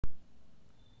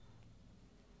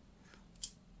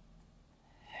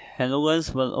Hello guys,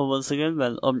 once again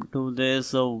welcome to this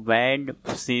WAND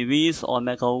series और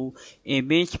मैं कहूँ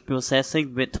image processing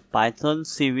with Python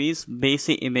series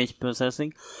basic image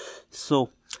processing. So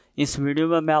इस video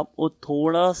में मैं आपको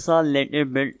थोड़ा सा लिटिल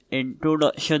बिट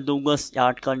इंट्रोडक्शन दूंगा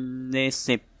स्टार्ट करने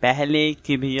से पहले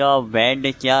कि भैया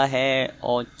WAND क्या है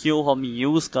और क्यों हम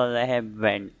यूज़ कर रहे हैं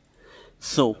WAND.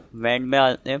 So WAND में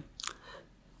आते हैं.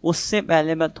 उससे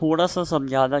पहले मैं थोड़ा सा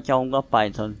समझाना चाहूँगा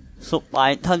पाइथन. सो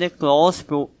पाइथन एक क्रॉस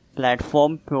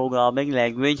प्लेटफॉर्म प्रोग्रामिंग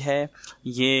लैंग्वेज है.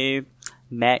 ये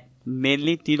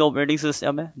मेनली 3 ऑपरेटिंग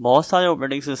सिस्टम है. बहुत सारे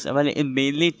ऑपरेटिंग सिस्टम है लेकिन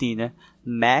मेनली 3 है.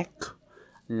 मैक,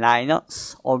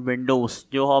 लाइनक्स और विंडोज़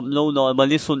जो हम लोग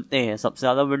नॉर्मली सुनते हैं. सबसे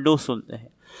ज़्यादा विंडोज़ सुनते हैं.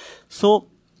 सो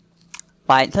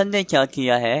पाइथन ने क्या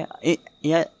किया है,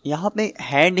 यहाँ पे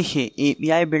हैंड शेक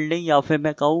API बिल्डिंग या फिर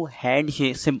मैं कहूँ हैंड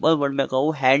शेक, सिंपल वर्ड में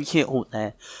कहूँ हैंड शेक होता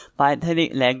है. पाइथन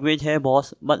एक लैंग्वेज है,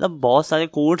 बहुत सारे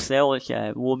कोड्स है और क्या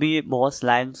है वो भी बहुत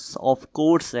लाइन्स ऑफ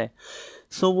कोड्स है.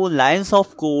 सो वो लाइन्स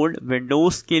ऑफ कोड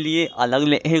विंडोज़ के लिए अलग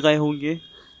लिखे गए होंगे,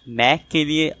 मैक के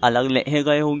लिए अलग लिखे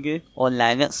गए होंगे और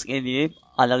लाइनक्स के लिए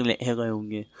अलग लिखे गए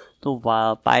होंगे. तो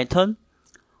पाइथन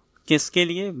किसके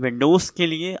लिए, विंडोज़ के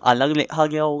लिए अलग लिखा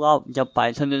गया होगा. जब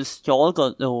पाइथन इंस्टॉल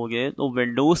करते होंगे तो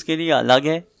विंडोज़ के लिए अलग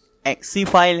है, एक्सी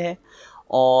फाइल है,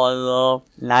 और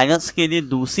लाइनक्स के लिए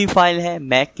दूसरी फाइल है,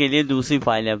 मैक के लिए दूसरी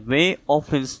फाइल है. वे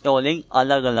ऑफ इंस्टॉलिंग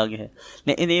अलग अलग है.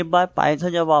 लेकिन एक बार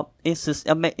पाइथन जब आप इस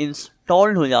सिस्टम में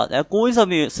इंस्टॉल हो जाता है, कोई सा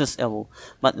भी सिस्टम हो,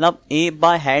 मतलब एक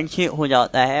बार हैंडशेक हो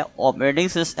जाता है ऑपरेटिंग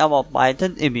सिस्टम और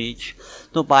पाइथन इमेज,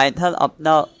 तो पाइथन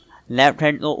अपना लेफ्ट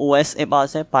हैंड तो OS के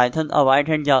पास है, पाइथन राइट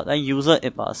हैंड जाता है यूज़र के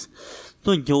पास.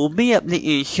 तो जो भी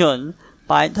एप्लीकेशन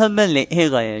पाइथन में लिखे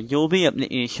गए हैं, जो भी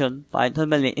एप्लीकेशन पाइथन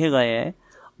में लिखे गए हैं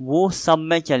वो सब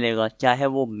में चलेगा, चाहे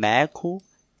वो मैक हो,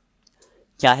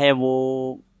 चाहे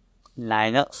वो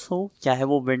लाइनक्स हो, चाहे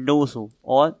वो विंडोज़ हो.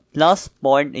 और प्लस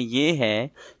पॉइंट ये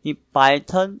है कि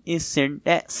पाइथन की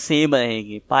सिंटैक्स सेम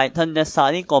रहेगी. पाइथन ने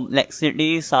सारी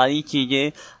कॉम्प्लेक्सिटी, सारी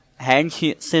चीज़ें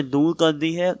हैंडशेक से दूर कर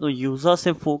दी है. तो यूज़र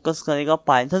से फोकस करेगा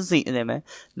पाइथन सीखने में,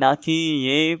 ना कि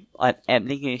ये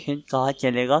एप्लीकेशन कहाँ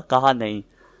चलेगा कहाँ नहीं.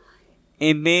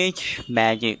 Image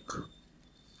magic.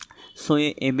 सो ये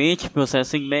इमेज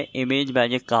प्रोसेसिंग में इमेज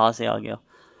मैजिक कहाँ से आ गया.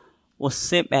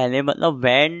 उससे पहले मतलब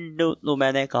WAND तो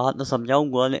मैंने कहा तो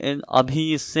समझाऊंगा, लेकिन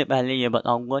अभी इससे पहले ये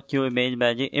बताऊंगा क्यों इमेज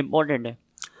मैजिक इम्पोर्टेंट है.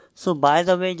 सो बाय द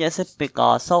वे, जैसे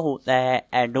पिकासा होता है,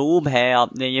 एडोब है,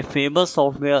 आपने ये फेमस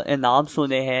सॉफ्टवेयर नाम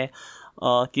सुने हैं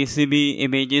किसी भी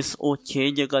इमेजेस को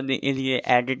चेंज करने के लिए,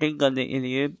 एडिटिंग करने के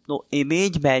लिए. तो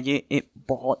इमेज मैजिक एक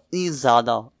बहुत ही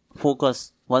ज़्यादा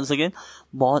फोकस, वंस अगेन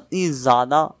बहुत ही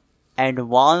ज़्यादा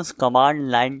एडवांस कमांड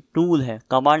लाइन टूल है.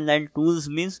 Command line tools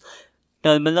means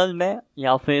terminal में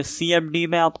या फिर CMD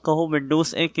में आप कहो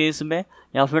विंडोज़ के केस में,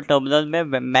 या फिर टर्मिनल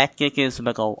में मैक के केस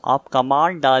में कहो, आप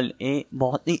कमांड डाल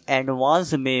बहुत ही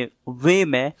एडवांस में वे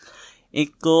में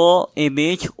एक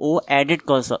इमेज को एडिट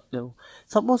कर सकते हो.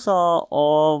 सपोज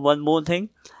और वन मोर थिंग,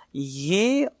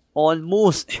 ये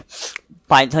ऑलमोस्ट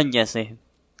पाइथन जैसे है.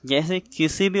 जैसे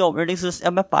किसी भी ऑपरेटिंग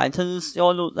सिस्टम में पाइथन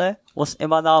इंस्टॉल होता है, उसके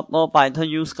बाद आप पाइथन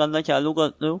यूज़ करना चालू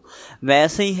करते हो,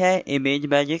 वैसे ही है इमेज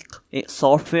मैजिक. एक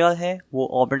सॉफ्टवेयर है, वो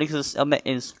ऑपरेटिंग सिस्टम में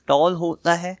इंस्टॉल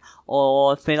होता है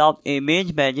और फिर आप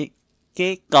इमेज मैजिक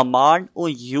के कमांड को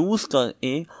यूज़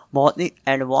करके बहुत ही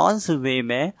एडवांस वे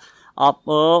में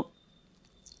आप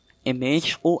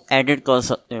इमेज को एडिट कर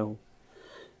सकते हो.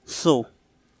 सो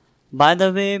बाय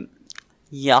द वे,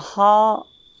 यहाँ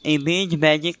इमेज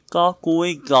मैजिक का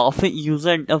कोई ग्राफिक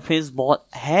यूज़र इंटरफेस बहुत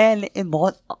है लेकिन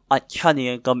बहुत अच्छा नहीं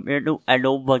है कंपेयर टू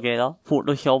एडोब वगैरह,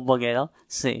 फोटोशॉप वगैरह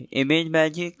से. इमेज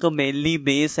मैजिक मेनली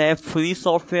बेस है, फ्री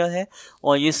सॉफ्टवेयर है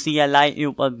और ये CLI के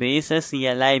ऊपर बेस है.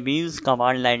 CLI means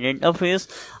command line interface.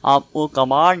 आपको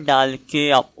कमांड डाल के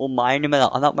आपको माइंड में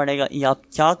रखना पड़ेगा कि आप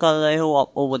क्या कर रहे हो,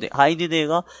 आपको वो दिखाई नहीं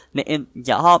देगा. लेकिन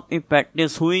जहाँ आपकी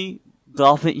प्रैक्टिस हुई,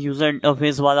 ग्राफिक यूज़र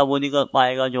इंटरफेस वाला वो नहीं कर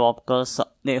पाएगा जो आप कर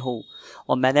सकते हो.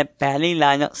 और मैंने पहली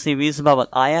लाइनक्स सीरीज़ में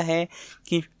बताया है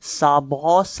कि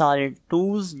बहुत सारे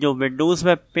टूल्स जो विंडोज़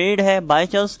में पेड है, बाई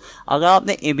चांस अगर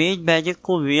आपने इमेज मैजिक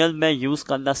को रियल में यूज़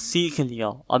करना सीख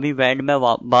लिया, अभी WAND में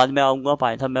बाद में आऊँगा,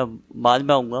 पाइथन में बाद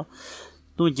में आऊँगा,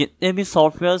 तो जितने भी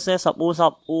सॉफ्टवेयर्स हैं, सपोज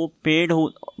आपको पेड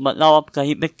हो, मतलब आप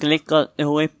कहीं पे क्लिक करते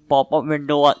हुए पॉपअप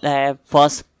विंडो आता है,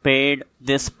 फर्स्ट पेड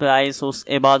दिस प्राइस,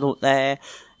 उसके बाद होता है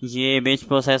ये इमेज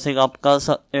प्रोसेसिंग आप कर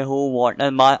सकते हो, वाटर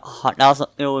मार्क हटा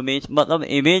सकते हो, इमेज मतलब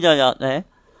इमेज आ जाता है,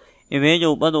 इमेज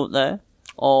ओपन होता है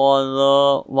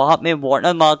और वहाँ पे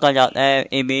वाटर मार्क आ जाता है,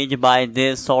 इमेज बाय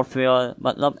दिस सॉफ्टवेयर,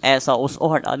 मतलब ऐसा. उसको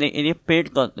हटाने के लिए पेड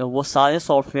करते हो. वो सारे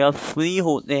सॉफ्टवेयर फ्री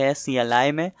होते हैं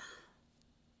CLI में.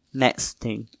 Next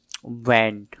thing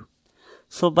WAND.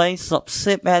 सो भाई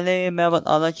सबसे पहले मैं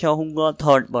बताना चाहूँगा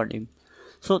third party.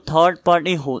 So third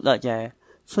party होता क्या है?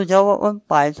 सो जब अपन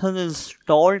पाइथन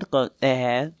इंस्टॉल करते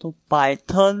हैं तो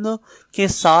पाइथन के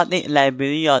साथ एक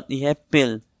लाइब्रेरी आती है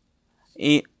पिल,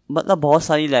 मतलब बहुत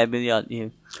सारी लाइब्रेरी आती है।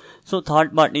 सो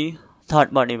थर्ड पार्टी का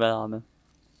नाम है।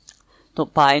 तो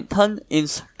पाइथन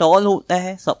इंस्टॉल होता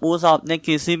है, सपोज आपने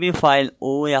किसी भी फाइल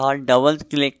को यहाँ डबल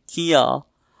क्लिक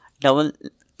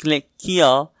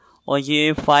किया और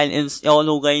ये फाइल इंस्टॉल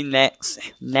हो गई,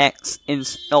 नेक्स्ट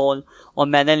इंस्टॉल, और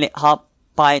मैंने लिखा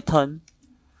पाइथन,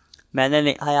 मैंने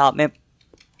लिखा यहाँ पे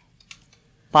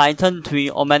पाइथन 3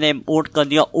 और मैंने इंपोर्ट कर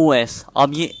दिया OS।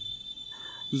 अब ये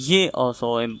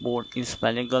इंपोर्ट की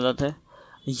स्पेलिंग गलत है।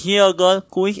 ये अगर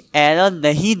कोई एरर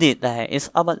नहीं देता है,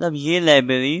 इसका मतलब ये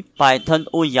लाइब्रेरी पाइथन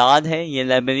को याद है, ये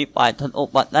लाइब्रेरी पाइथन को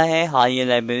पता है, हाँ ये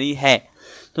लाइब्रेरी है।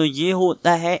 तो ये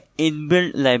होता है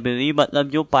इनबिल्ट लाइब्रेरी, मतलब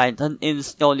जो पाइथन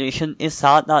इंस्टॉलेशन के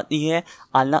साथ आती है,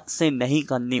 अलग से नहीं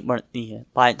करनी पड़ती है।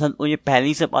 पाइथन को ये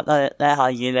पहले से पता रहता है,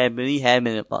 हाँ ये लाइब्रेरी है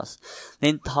मेरे पास।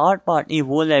 लेकिन थर्ड पार्टी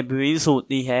वो लाइब्रेरीज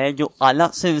होती है जो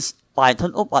अलग से पाइथन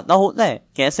को पता होता है।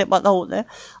 कैसे पता होता है?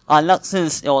 अलग से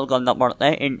इंस्टॉल करना पड़ता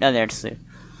है इंटरनेट से,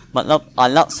 मतलब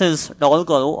अलग से इंस्टॉल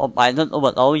करो और पाइथन को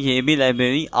बताओ ये भी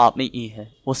लाइब्रेरी आप ही है।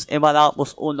 उसके बाद आप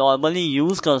उसको नॉर्मली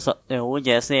यूज़ कर सकते हो,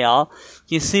 जैसे आप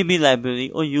किसी भी लाइब्रेरी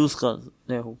को यूज़ कर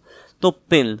सकते हो। तो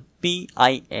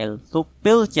PIL, तो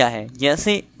पिल क्या है?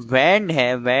 जैसे वैंड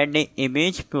है, वैंड एक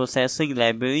इमेज प्रोसेसिंग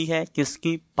लाइब्रेरी है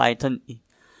किसकी? पाइथन की।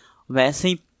 वैसे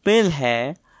ही पिल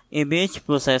है इमेज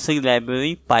प्रोसेसिंग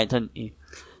लाइब्रेरी पाइथन की।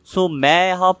 सो मैं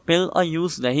यहाँ पिल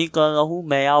यूज़ नहीं कर रहा हूँ,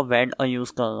 मैं यहाँ वैंड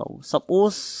यूज़ कर रहा हूँ।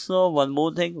 Suppose one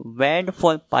more thing, wand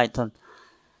for Python.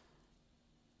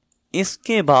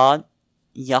 इसके बाद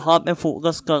यहाँ पे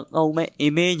फोकस करता हूँ मैं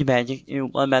इमेज मैजिक के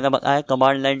ऊपर। मैंने बताया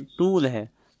कमांड लाइन टूल है।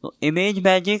 तो इमेज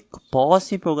मैजिक बहुत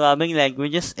सी प्रोग्रामिंग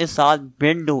लैंग्वेजेस के साथ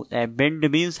बिल्ड होता है। बिल्ड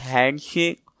मीन्स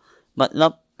हैंडशेक,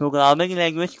 मतलब प्रोग्रामिंग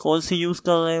लैंग्वेज कौन सी यूज़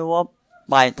कर रहे हो आप?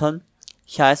 पाइथन,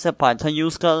 शायद से पाइथन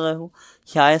यूज़ कर रहे हो,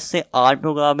 शायद से आर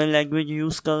प्रोग्रामिंग लैंग्वेज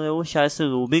यूज़ कर रहे हो, शायद से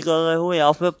रूबी कर रहे हो,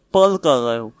 या फिर पर्ल कर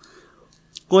रहे हो,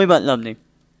 कोई मतलब नहीं।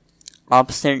 आप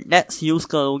सिंटैक्स यूज़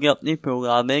करोगे अपनी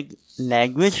प्रोग्रामिंग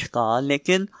लैंग्वेज का,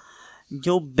 लेकिन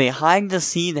जो बिहाइंड द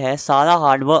सीन है सारा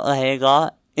हार्डवर्क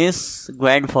रहेगा इस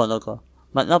ग्रैंडफादर का,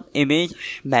 मतलब इमेज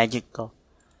मैजिक का।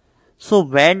 सो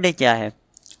वैंड क्या है?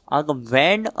 अगर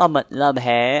वैंड का मतलब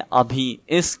है अभी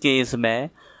इस केस में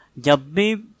जब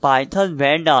भी पाइथन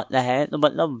वैंड आता है तो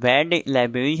मतलब वैंड एक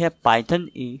लाइब्रेरी है पाइथन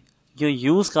की जो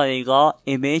यूज़ करेगा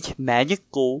इमेज मैजिक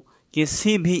को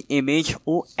किसी भी इमेज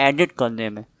को एडिट करने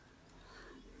में।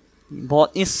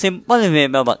 बहुत ही सिंपल वे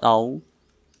में बताऊं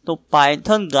तो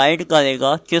पाइथन गाइड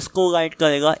करेगा, किसको गाइड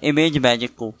करेगा? इमेज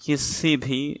मैजिक को, किसी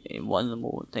भी वन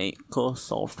मोर थिंग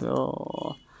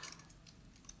सॉफ्टवेयर।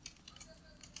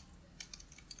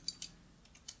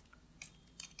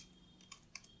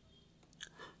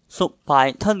 सो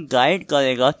पाइथन गाइड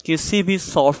करेगा किसी भी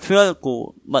सॉफ्टवेयर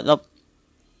को, मतलब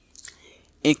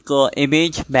एक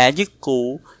इमेज मैजिक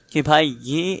को, कि भाई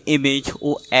ये इमेज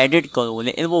को एडिट करो।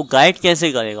 लेकिन वो गाइड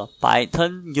कैसे करेगा?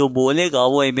 पाइथन जो बोलेगा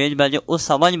वो इमेज मैजिक को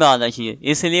समझ में आना चाहिए,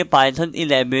 इसलिए पाइथन की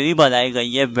लाइब्रेरी बनाई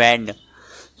गई है वैंड।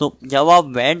 तो जब आप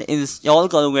वैंड इंस्टॉल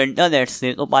करोगे इंटरनेट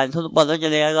से तो पाइथन को पता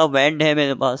चलेगा वैंड है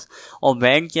मेरे पास। और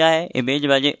वैंड क्या है? इमेज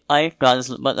मैजिक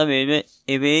मतलब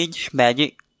इमेज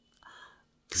मैजिक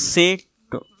से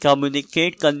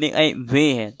कम्युनिकेट करने का एक वे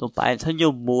है। तो पाइथन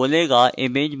जो बोलेगा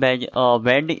इमेज मैजिक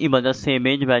वैंड की मदद से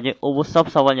इमेज मैजिक वो सब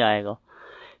समझ आएगा।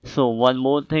 सो वन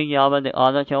मोर थिंग यहाँ मैं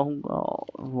दिखाना चाहूँगा,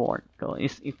 व्हाट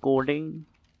इस कोडिंग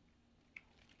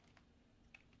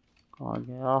आ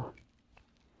गया,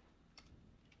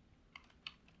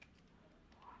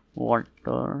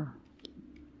 वाटर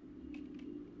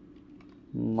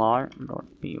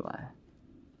mar.py।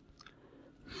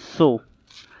 सो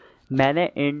मैंने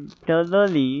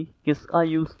इंटरनली किसका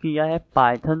यूज़ किया है?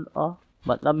 पाइथन का,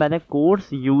 मतलब मैंने कोर्स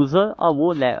यूज़र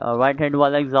वो राइट हैंड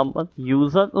वाला एग्जांपल,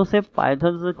 यूज़र तो सिर्फ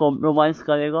पाइथन से कॉम्प्रोमाइज़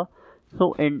करेगा।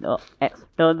 सो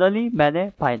एक्सटर्नली मैंने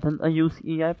पाइथन का यूज़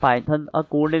किया है, पाइथन का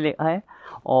कोड लिखा है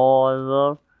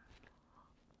और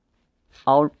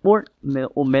आउटपुट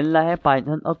मिल रहा है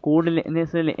पाइथन का कोड लिखने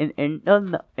से। लेकिन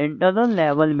इंटरनल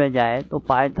लेवल में जाए तो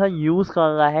पाइथन यूज़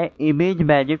कर रहा है इमेज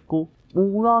मैजिक को,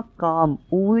 पूरा काम,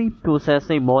 पूरी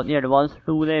प्रोसेसिंग, बहुत ही एडवांस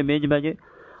टूल है इमेज मैजिक,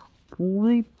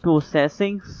 पूरी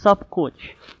प्रोसेसिंग सब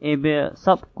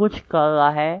कुछ कर रहा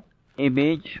है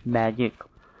image magic.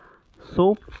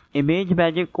 So image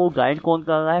magic को गाइड कौन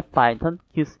कर रहा है? पाइथन।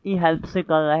 किसकी हेल्प से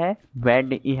कर रहा है?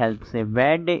 वैंड की हेल्प से।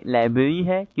 वैंड एक लाइब्रेरी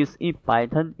है किसकी?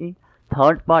 पाइथन की,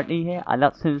 थर्ड पार्टी है,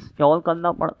 अलग से इंस्टॉल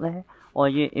करना पड़ता है और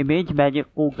ये इमेज मैजिक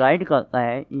को गाइड करता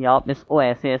है कि आप इसको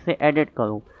ऐसे ऐसे एडिट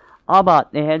करो। अब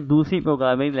आते हैं दूसरी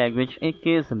प्रोग्रामिंग लैंग्वेज के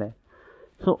केस में।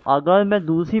 सो अगर मैं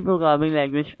दूसरी प्रोग्रामिंग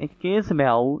लैंग्वेज के केस में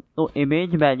आऊँ तो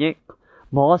इमेज मैजिक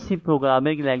बहुत सी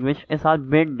प्रोग्रामिंग लैंग्वेज के साथ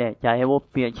बिल्ड है, चाहे वो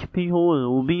PHP हो,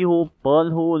 रूबी हो,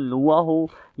 पर्ल हो, लुआ हो।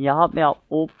 यहाँ पे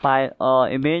आपको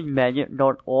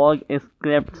imagemagick.org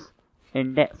स्क्रिप्ट्स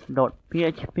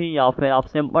index.php या फिर आप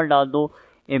सिंपल डाल दो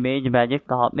इमेज मैजिक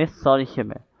कहाँ पे सर्च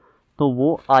में, तो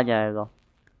वो आ जाएगा।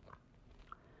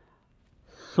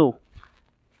 सो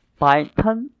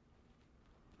पाइथन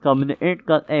कम्युनिकेट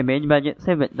कर इमेज मैजिक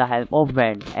से with the help of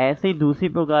wand. ऐसे ही दूसरी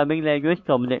प्रोग्रामिंग लैंग्वेज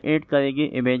कम्युनिकेट करेगी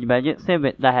इमेज मैजिक से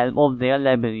with the help of their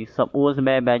library. Suppose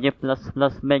मैं मैजिक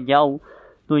प्लस में जाऊँ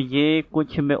तो ये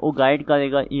कुछ में वो गाइड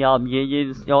करेगा कि आप ये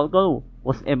इंस्टॉल करो,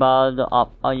 उसके बाद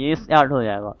आपका ये स्टार्ट हो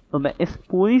जाएगा। तो मैं इस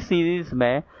पूरी सीरीज़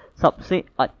में सबसे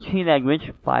अच्छी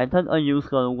लैंग्वेज पाइथन और यूज़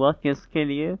करूँगा किसके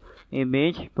लिए,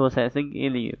 इमेज प्रोसेसिंग के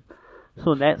लिए।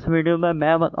 सो नेक्स्ट वीडियो में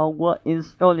मैं बताऊँगा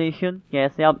इंस्टॉलेशन,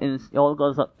 कैसे आप इंस्टॉल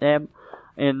कर सकते हैं,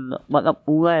 मतलब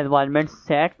पूरा एनवायरनमेंट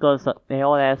सेट कर सकते हैं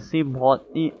और ऐसी बहुत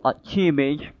ही अच्छी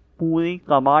इमेज पूरी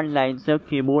कमांड लाइन से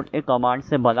कीबोर्ड के कमांड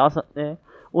से बना सकते हैं।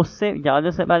 उससे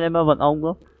जाने से पहले मैं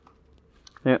बताऊँगा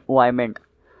एनवायरनमेंट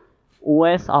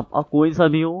OS आपका कोई सा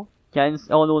भी हो क्या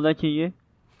इंस्टॉल होना चाहिए,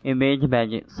 इमेज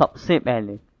मैजिक सबसे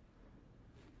पहले।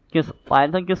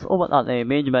 पाइथन किसको बताता है,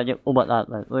 इमेज मैजिक को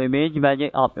बताता है। तो इमेज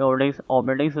मैजिक आपके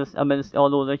ऑपरेटिंग सिस्टम में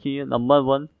इंस्टॉल होना चाहिए, नंबर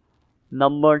 1।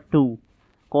 नंबर 2,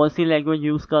 कौन सी लैंग्वेज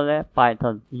यूज़ कर रहे हैं,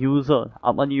 पाइथन। यूज़र,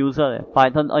 अपन यूज़र है,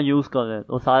 पाइथन और यूज़ कर रहे हैं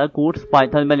तो सारे कोड्स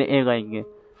पाइथन में लिखे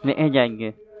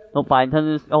जाएंगे। तो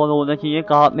पाइथन इंस्टॉल होना चाहिए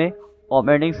कहाँ पे,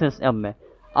 ऑपरेटिंग सिस्टम में।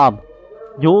 अब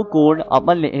जो कोड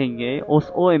अपन लिखेंगे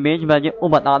उसको इमेज मैजिक को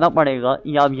बताना पड़ेगा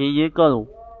कि आप ये करो।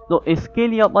 तो इसके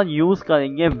लिए अपन यूज़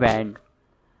करेंगे वैंड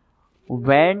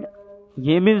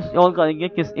ये भी इंस्टॉल करेंगे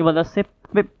किसकी मदद से,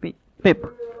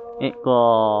 पिप एक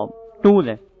टूल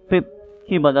है, पिप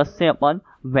की मदद से अपन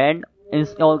वैंड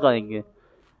इंस्टॉल करेंगे।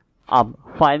 अब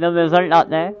फाइनल रिजल्ट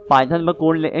आता है, पाइथन में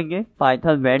कोड लिखेंगे,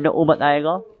 पाइथन वैंड को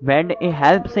बताएगा, वैंड की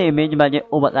हेल्प से इमेज मैजिक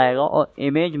को बताएगा और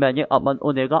इमेज मैजिक अपन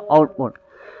को देगा output.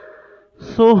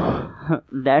 So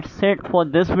that's it for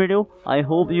this video. I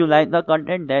hope you like the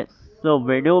content. That's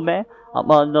video में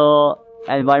अपन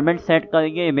एनवायरनमेंट सेट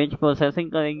करेंगे, इमेज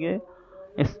प्रोसेसिंग करेंगे,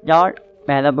 स्टार्ट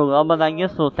पहला प्रोग्राम बनाएंगे।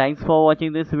 So thanks for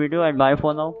watching this video and bye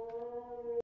for now.